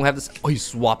 You don't have this. Oh, you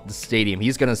swapped the stadium.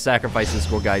 He's gonna sacrifice this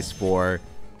Gourgesist for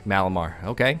Malamar.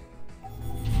 Okay.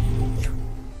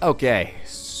 Okay,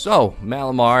 so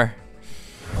Malamar,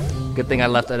 good thing I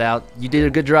left it out. You did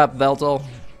a good job, Yveltal.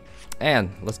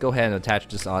 And let's go ahead and attach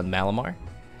this on Malamar.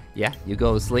 Yeah, you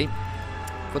go to sleep.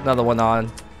 Put another one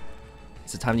on.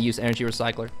 Is it time to use Energy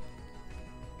Recycler?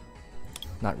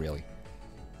 Not really.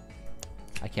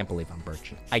 I can't believe I'm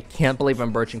birching. I can't believe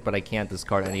I'm birching, but I can't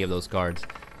discard any of those cards.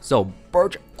 So,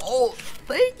 Birch, oh,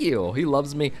 thank you. He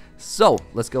loves me. So,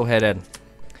 let's go ahead and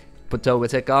put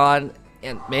Togetic on.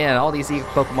 And man, all these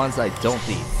Pokemons I don't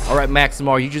need. Alright,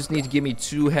 Maximar, you just need to give me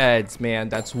 2 heads, man.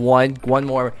 That's one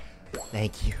more.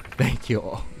 Thank you. Thank you.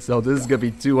 Oh, so this is gonna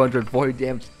be 240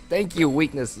 damage. Thank you,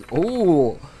 weakness.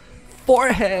 Ooh. 4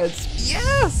 heads.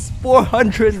 Yes!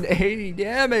 480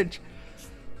 damage.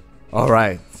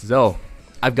 Alright, so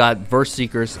I've got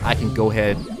Vespiquen. I can go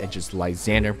ahead and just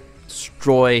Lysandre.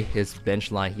 Destroy his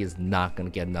bench line. He is not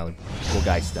gonna get another cool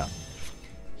guy stuff.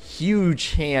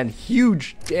 Huge hand,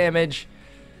 huge damage.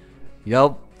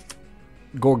 Yup.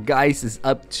 Gourgesist is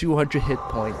up 200 hit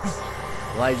points.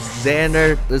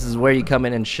 Lysandre, this is where you come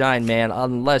in and shine, man.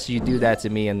 Unless you do that to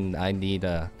me, and I need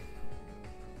a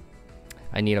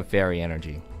fairy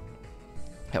energy.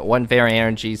 At 1 fairy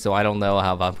energy, so I don't know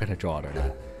how I'm gonna draw it or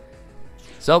not.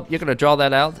 So you're gonna draw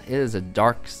that out. It is a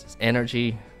dark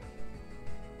energy.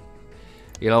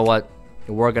 You know what?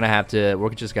 We're just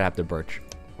gonna have to birch.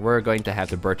 We're going to have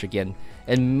to birch again,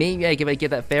 and maybe I can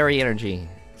get that fairy energy,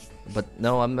 but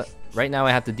no, right now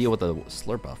I have to deal with a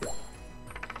Slurpuff.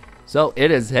 So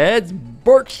it is heads,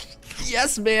 Birch.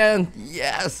 Yes, man,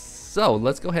 yes. So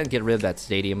let's go ahead and get rid of that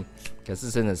stadium because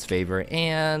it's in his favor,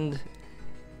 and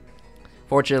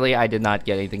fortunately I did not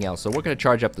get anything else. So we're gonna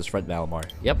charge up this front Malamar.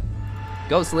 Yep,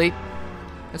 go sleep.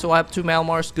 And so I have 2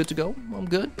 Malamars, good to go. I'm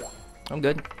good. I'm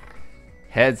good.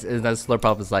 Heads, and that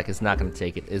Slurpuff is like, it's not gonna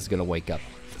take it. It's gonna wake up.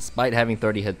 Despite having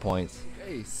 30 hit points.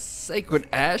 Hey, Sacred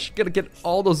Ash, gonna get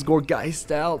all those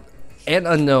Gourgesist out. And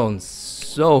unknowns.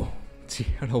 So,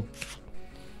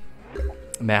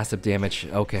 massive damage.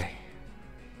 Okay.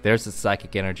 There's the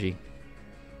psychic energy.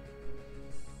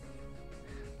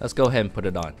 Let's go ahead and put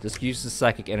it on. Just use the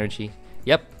psychic energy.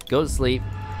 Yep, go to sleep.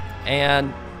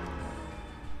 And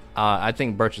I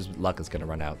think Birch's luck is gonna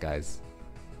run out, guys.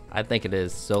 I think it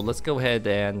is. So let's go ahead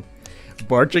and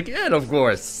Birch again, of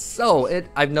course. So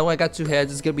I know I got 2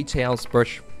 heads. It's gonna be tails.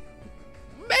 Birch.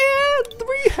 Man,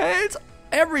 3 heads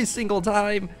every single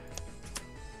time.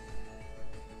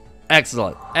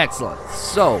 Excellent, excellent.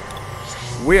 So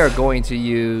we are going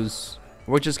to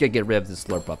we're just gonna get rid of this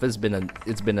Slurpuff.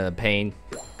 It's been a pain.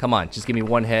 Come on, just give me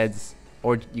 1 heads.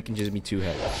 or you can just give me 2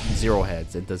 heads, 0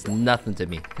 heads. It does nothing to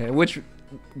me, which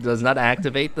does not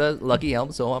activate the Lucky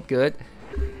Helm, so I'm good.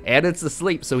 And it's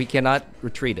asleep, so he cannot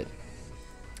retreat it.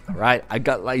 Alright, I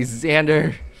got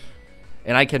Lysandre,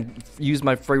 and I can use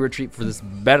my free retreat for this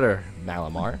better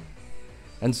Malamar.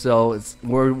 And so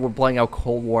we're playing out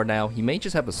Cold War now. He may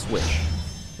just have a switch.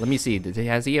 Let me see.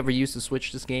 Has he ever used a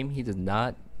switch this game? He did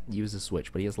not use a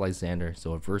switch, but he has Lysandre,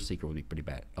 so a Vespiquen would be pretty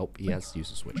bad. Oh, he has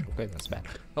used a switch. Okay, that's bad.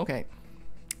 Okay.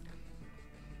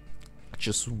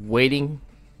 Just waiting.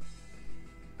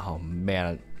 Oh,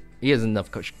 man. He has enough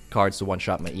cards to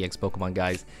one-shot my EX Pokemon,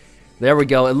 guys. There we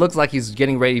go. It looks like he's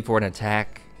getting ready for an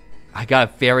attack. I got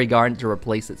a Fairy Garden to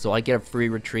replace it, so I get a free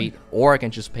retreat, or I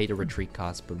can just pay the retreat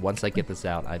cost. But once I get this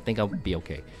out, I think I'll be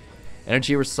okay.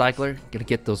 Energy Recycler, gonna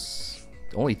get those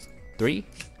only three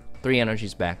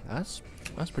energies back. That's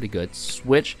pretty good.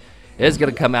 Switch is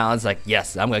gonna come out. It's like,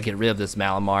 yes, I'm gonna get rid of this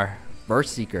Malamar.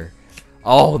 Vespiquen.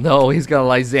 Oh no, he's gonna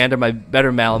Lysandre my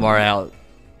better Malamar out.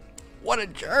 What a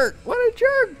jerk! What a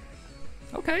jerk!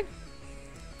 Okay,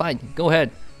 fine. Go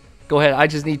ahead. Go ahead. I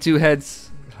just need 2 heads.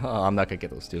 Oh, I'm not gonna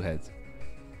get those 2 heads.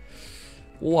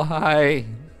 Why?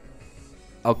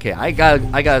 Okay, I got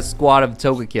a squad of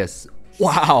Togekiss.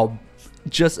 Wow,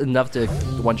 just enough to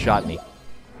one-shot me.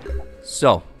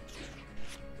 So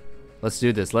let's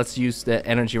do this. Let's use the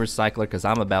Energy Recycler because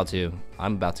I'm about to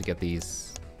get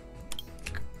these.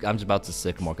 I'm just about to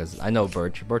Sycamore because I know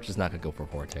Birch. Birch is not gonna go for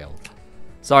Hortail.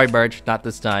 Sorry, Birch, not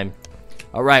this time.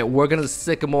 All right, we're gonna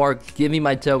Sycamore. Give me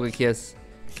my Togekiss.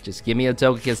 Just give me a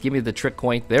Togekiss. Give me the Trick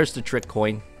Coin. There's the Trick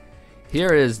Coin.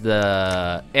 Here is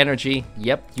the energy.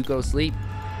 Yep, you go to sleep.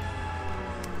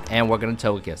 And we're gonna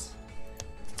Togekiss.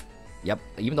 Yep,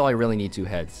 even though I really need 2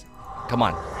 heads. Come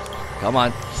on. Come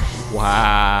on.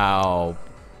 Wow.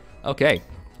 Okay,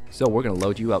 so we're gonna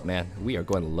load you up, man. We are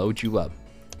going to load you up.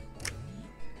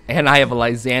 And I have a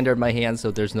Lysandre in my hand,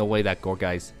 so there's no way that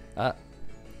Gourgesist.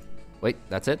 Wait,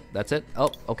 that's it? That's it?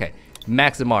 Oh, okay.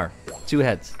 Maximar. 2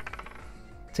 heads.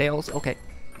 Tails, okay.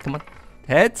 Come on.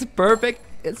 Heads, perfect.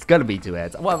 It's gonna be 2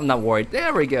 heads. Well, I'm not worried.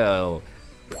 There we go.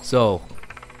 So,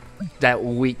 that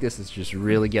weakness is just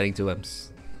really getting to him.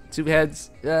 2 heads.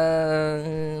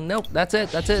 Nope, that's it.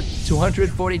 That's it.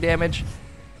 240 damage.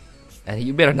 And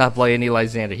you better not play any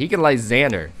Lysandre. He can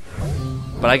Lysandre.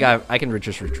 But I can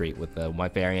just retreat with my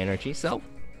Fairy Energy, so.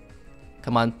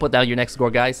 Come on, put down your next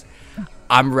score, guys.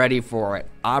 I'm ready for it.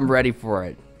 I'm ready for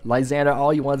it. Lysandre,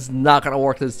 all you want is not gonna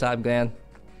work this time, man.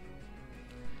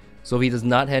 So if he does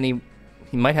not have any,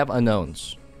 he might have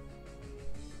unknowns.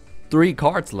 3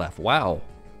 cards left. Wow.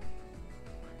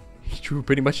 He drew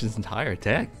pretty much his entire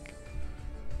deck.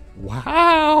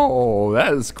 Wow,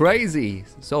 that is crazy.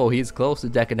 So he's close to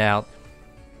decking out,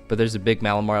 but there's a big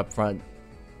Malamar up front.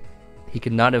 He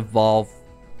cannot evolve.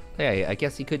 Hey, I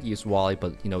guess he could use Wally,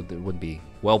 but you know, it wouldn't be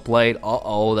well played.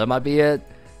 Uh-oh, that might be it.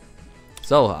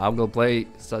 So I'm gonna play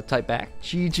type back.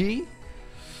 GG.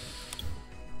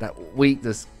 That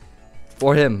weakness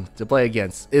for him to play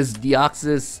against is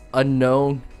Deoxys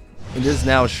unknown. And this is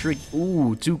now Shriek.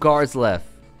 Ooh, 2 cards left.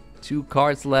 2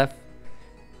 cards left.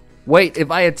 Wait,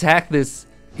 if I attack this,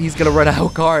 he's gonna run out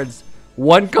of cards.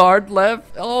 1 card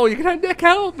left. Oh, you're gonna deck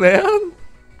out, man.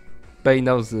 But he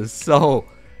knows this. So,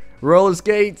 roller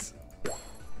skates.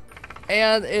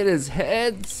 And it is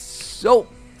heads. So,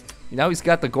 now he's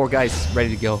got the Gourgesist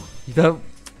ready to go. You know,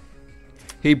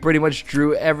 he pretty much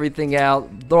drew everything out,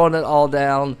 throwing it all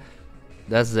down.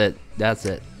 That's it. That's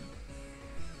it.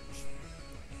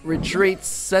 Retreats,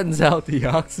 sends out the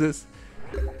Deoxys.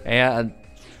 And,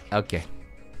 okay.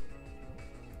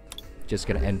 Just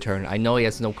gonna end turn. I know he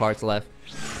has no cards left.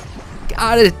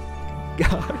 Got it.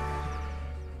 Got it.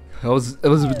 It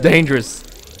was dangerous.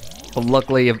 But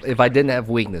luckily, if I didn't have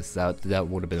weakness, that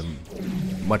would have been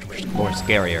much more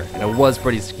scarier. And it was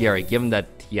pretty scary, given that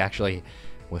he actually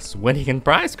was winning in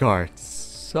prize cards.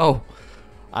 So,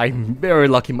 I'm very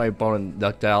lucky my opponent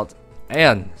ducked out.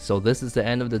 And so this is the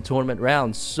end of the tournament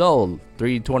round. So,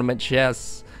 3 tournament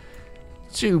chests,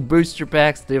 2 booster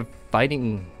packs. They're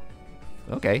fighting.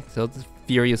 Okay, so it's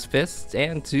Furious Fists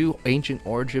and 2 Ancient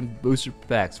Origin booster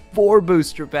packs. 4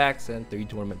 booster packs and 3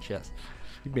 tournament chests.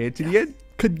 You made it to the end.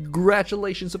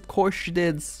 Congratulations, of course you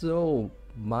did. So,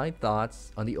 my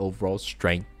thoughts on the overall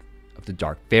strength of the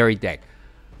Dark Fairy deck.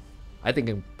 I think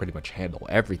I can pretty much handle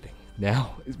everything.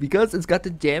 Now, it's because it's got the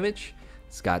damage,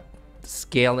 it's got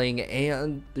scaling,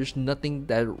 and there's nothing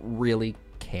that really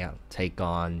can't take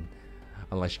on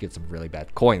unless you get some really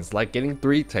bad coins, like getting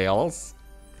 3 tails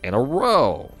in a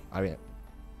row. I mean,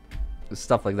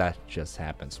 stuff like that just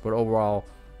happens. But overall,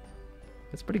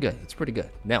 it's pretty good. It's pretty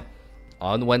good. Now,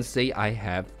 on Wednesday, I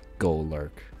have Golurk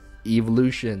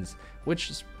Evolutions. which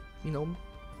is, you know,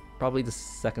 probably the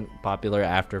second popular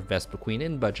after Vespiquen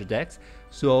in budget decks.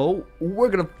 So we're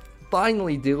gonna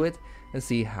finally do it and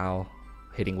see how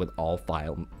hitting with all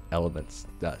 5 elements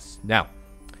does. Now,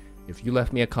 if you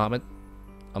left me a comment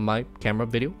on my camera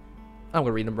video, I'm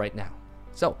gonna read them right now.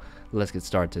 So let's get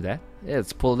started to that.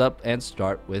 Let's pull it up and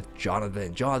start with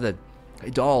Jonathan. Jonathan, hey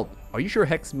doll, are you sure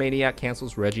Hex Maniac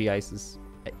cancels Regice's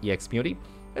EX Immunity?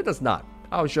 It does not.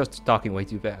 I was just talking way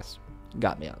too fast.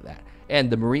 Got me on that. And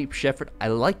the Marie Shepherd, I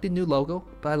like the new logo,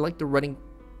 but I like the running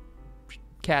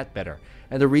cat better.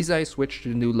 And the reason I switched to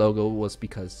the new logo was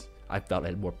because I felt it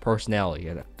had more personality. It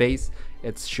had a face,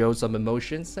 it showed some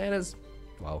emotions, and it's,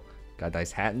 well, got a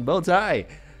nice hat and bow tie.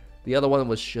 The other one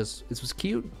was just, it was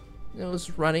cute. It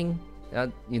was running.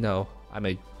 You know, I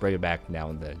may bring it back now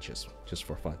and then just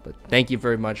for fun. But thank you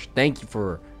very much. Thank you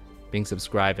for being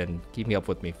subscribed and keeping up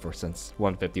with me for since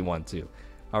 151 too.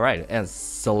 Alright, and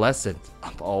Celescent.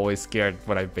 I'm always scared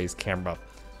when I face camera.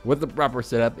 With the proper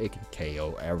setup, it can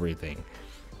KO everything.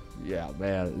 Yeah,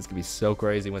 man, it's gonna be so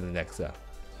crazy when the next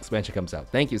expansion comes out.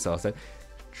 Thank you, Celescent.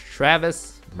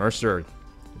 Travis Mercer.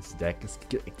 This deck is gonna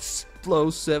get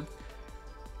explosive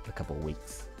in a couple of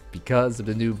weeks because of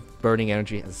the new Burning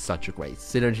Energy. It has such a great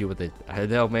synergy with it. I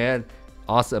know, man.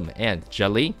 Awesome. And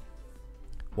Jelly,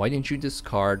 why didn't you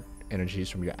discard energies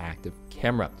from your active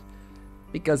camera?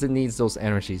 Because it needs those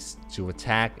energies to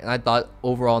attack, and I thought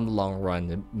overall in the long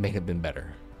run it may have been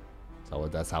better. So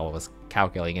that's how I was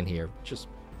calculating in here. Just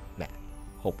nah,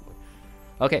 hopefully.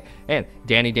 Okay, and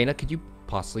Danny Dana, could you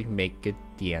possibly make a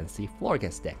DNC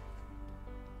Florges deck?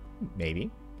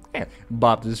 Maybe. And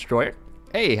Bob the Destroyer,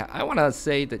 hey, I want to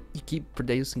say that you keep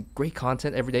producing great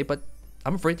content every day, but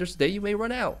I'm afraid there's a day you may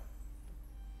run out.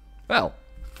 Well,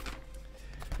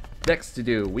 next to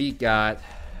do, we got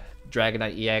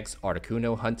Dragonite EX,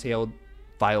 Articuno, Huntail,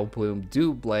 Vileplume,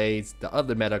 Doublades, the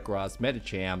other Metagross,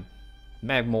 Medicham,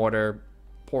 Magmortar,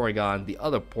 Porygon, the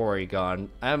other Porygon,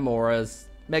 Amoras,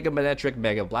 Mega Manectric,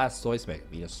 Mega Blastoise, Mega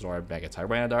Venusaur, Mega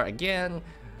Tyranitar again,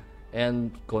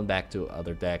 and going back to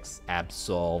other decks,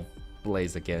 Absol,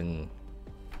 Blaziken.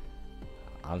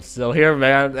 I'm still here,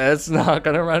 man. It's not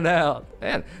gonna run out.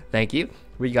 And thank you.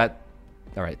 We got,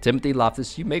 alright, Timothy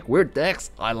Loftus, you make weird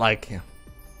decks. I like him.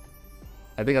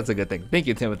 I think that's a good thing. Thank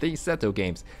you, Timothy. Seto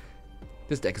Games.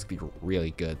 This deck is gonna be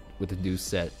really good with the new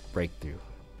set Breakthrough.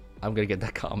 I'm gonna get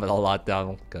that comment a lot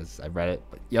down because I read it.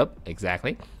 But yep,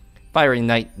 exactly. Fiery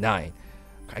Knight 9.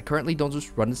 I currently don't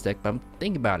just run this deck, but I'm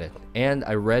thinking about it. And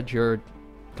I read your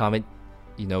comment,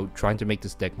 you know, trying to make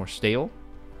this deck more stale.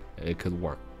 It could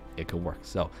work. It could work.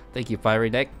 So thank you,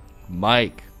 Fiery Knight.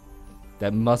 Mike.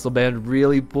 That muscle band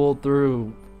really pulled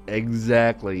through.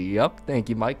 Exactly. Yep. Thank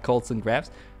you, Mike. Colson Grabs.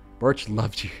 Birch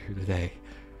loved you today,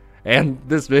 and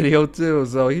this video too,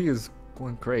 so he is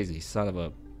going crazy. Son of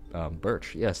a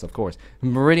Birch, yes, of course.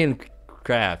 Meridian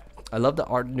Craft, I love the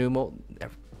art numo.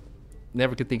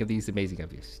 Never could think of these amazing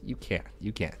reviews. You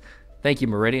can't. Thank you,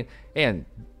 Meridian. And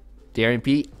Darren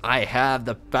P, I have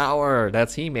the power.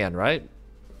 That's He-Man, right?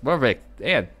 Perfect.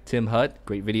 And Tim Hutt,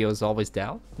 great videos always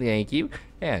down. Thank you.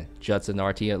 And Judson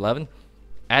RT11,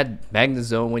 add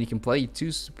Magnezone when you can play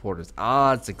 2 supporters.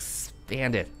 Ah, it's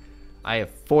expanded. I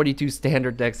have 42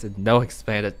 standard decks and no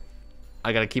expanded.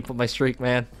 I gotta keep up my streak,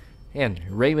 man. And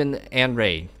Raymond and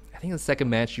Ray. I think in the second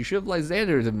match you should have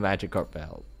Lysandre in the Magic Card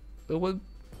battle.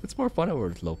 It's more fun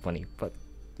over low funny, but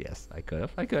yes, I could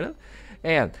have.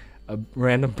 And a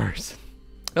random person.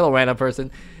 Hello, random person.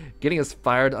 Getting us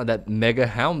fired on that Mega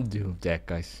Houndoom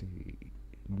deck, I see.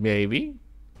 Maybe.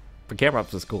 For camera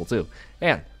ups is cool too.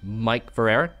 And Mike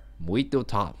Ferreira, Muito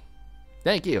Top.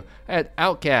 Thank you. And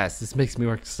Outcast, this makes me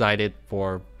more excited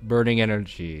for Burning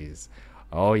Energies.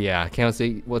 Oh yeah, I can't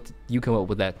say what you come up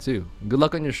with that too. Good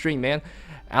luck on your stream, man.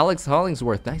 Alex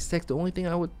Hollingsworth, nice text. The only thing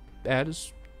I would add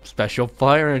is special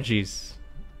fire energies.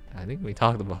 I think we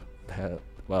talked about that.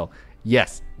 Well,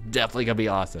 yes, definitely gonna be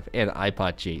awesome. And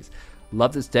iPod Cheese.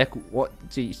 Love this deck. What?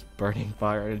 Geez, burning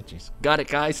fire energies. Got it,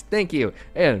 guys. Thank you.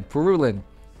 And Perulin,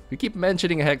 you keep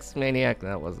mentioning Hex Maniac.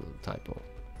 That was a typo.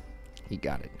 He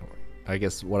got it. I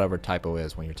guess whatever typo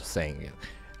is when you're just saying it.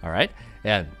 All right.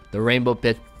 And the Rainbow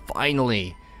Pit.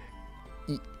 Finally,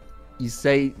 you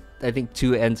say I think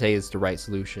 2 Entei is the right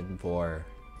solution for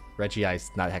Regice,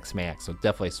 not Hex Maniac. So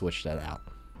definitely switch that out.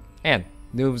 And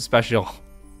new special.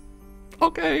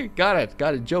 Okay, got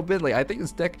it. Joe Bindley. I think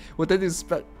this deck with the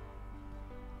new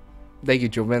Thank you,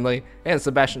 Joe Bindley. And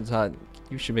Sebastian Hunt.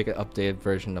 You should make an updated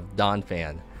version of Don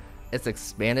Fan. It's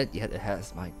expanded, yet it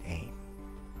has my name.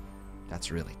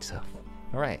 That's really tough.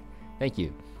 All right, thank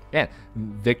you. And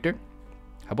Victor,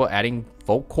 how about adding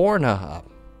Volcorna up?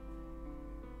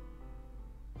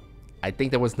 I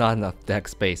think there was not enough deck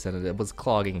space and it was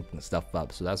clogging stuff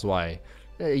up. So that's why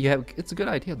it's a good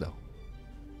idea though.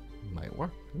 Might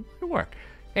work. It might work.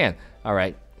 And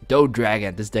alright, Doe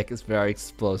Dragon. This deck is very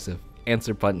explosive.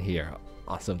 Answer button here.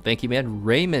 Awesome. Thank you, man.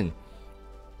 Raymond.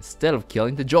 Instead of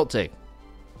killing the Joltik.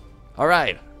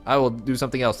 Alright. I will do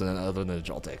something else other than the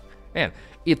Joltik. And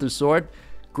Ether Sword.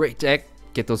 Great deck.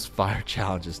 Get those fire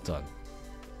challenges done.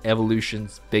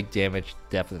 Evolutions. Big damage.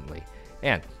 Definitely.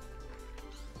 And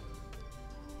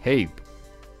Habe.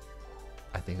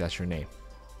 I think that's your name.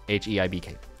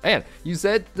 Heibk. And you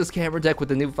said this camera deck with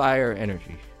the new fire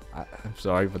energy. I'm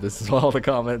sorry, but this is all the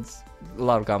comments. A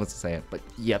lot of comments to say it, but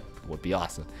yep, would be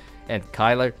awesome. And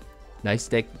Kyler, nice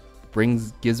deck,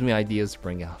 gives me ideas to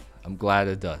bring out. I'm glad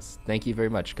it does. Thank you very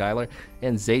much, Kyler.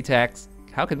 And Zaytax,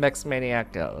 how can Mex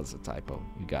Maniac? Oh, that's a typo.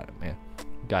 You got it, man.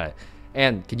 You got it.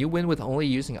 And can you win with only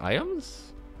using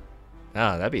items?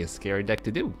 Ah, that'd be a scary deck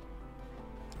to do.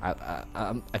 I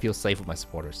feel safe with my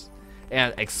supporters.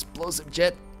 And Explosive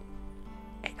Jet,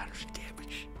 800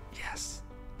 damage. Yes.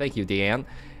 Thank you, Deanne.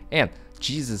 And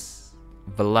Jesus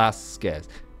Velasquez.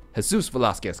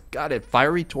 Got it.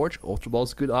 Fiery Torch. Ultra Ball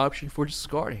is a good option for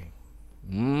discarding.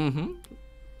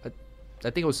 I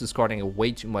think it was discarding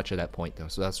way too much at that point, though.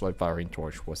 So that's why Fiery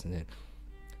Torch wasn't in.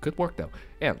 Good work, though.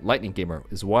 And Lightning Gamer.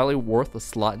 Is Wily worth a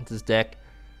slot in this deck?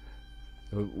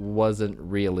 It wasn't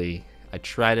really. I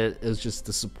tried it. It was just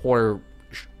the supporter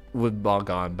would bog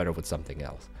on better with something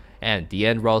else. And the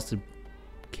end rolls to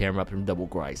camera up from Double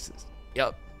Grises.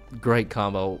 Yep. Great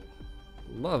combo.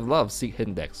 Love see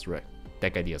hidden decks, right?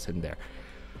 Deck ideas hidden there.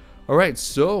 Alright,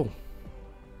 so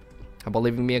how about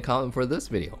leaving me a comment for this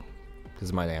video?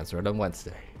 Because I might answer it on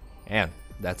Wednesday. And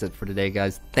that's it for today,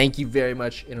 guys. Thank you very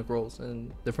much, integrals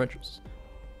and differentials.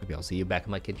 Maybe I'll see you back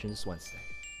in my kitchen this Wednesday.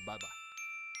 Bye bye.